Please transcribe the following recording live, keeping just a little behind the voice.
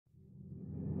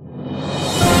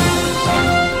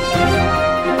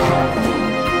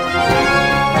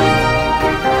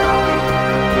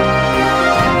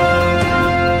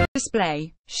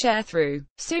display. Sharethrough.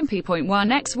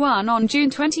 Soompi.1x1 On June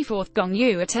 24, Gong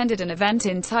Yoo attended an event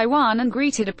in Taiwan and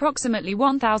greeted approximately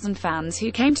 1,000 fans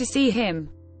who came to see him.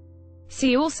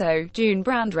 See also, June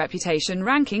brand reputation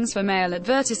rankings for male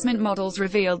advertisement models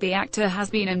revealed the actor has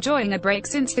been enjoying a break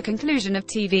since the conclusion of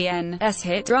TVN's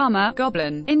hit drama,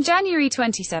 Goblin, in January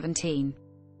 2017.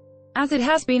 As it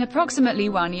has been approximately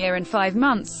 1 year and 5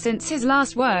 months since his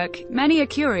last work, many are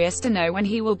curious to know when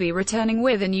he will be returning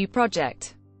with a new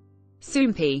project.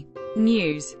 Soompi.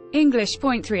 News.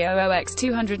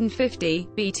 English.300x250,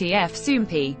 BTF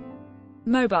Soompi.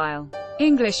 Mobile.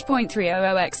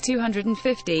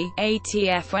 English.300x250,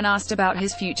 ATF. When asked about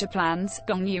his future plans,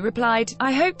 Gong Yoo replied,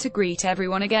 "I hope to greet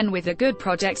everyone again with a good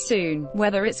project soon,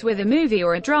 whether it's with a movie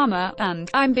or a drama, and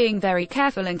I'm being very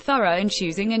careful and thorough in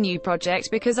choosing a new project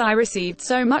because I received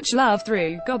so much love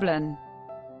through Goblin."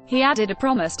 He added a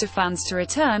promise to fans to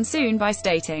return soon by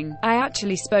stating, "I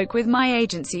actually spoke with my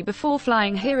agency before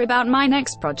flying here about my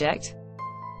next project."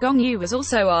 Gong Yoo was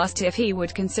also asked if he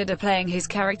would consider playing his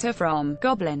character from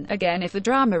Goblin again if the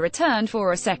drama returned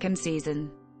for a second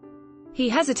season. He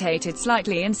hesitated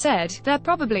slightly and said, "There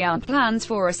probably aren't plans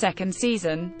for a second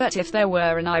season, but if there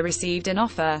were and I received an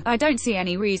offer, I don't see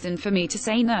any reason for me to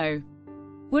say no."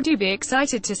 Would you be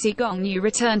excited to see Gong Yoo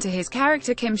return to his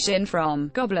character Kim Shin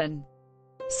from Goblin?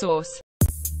 Source.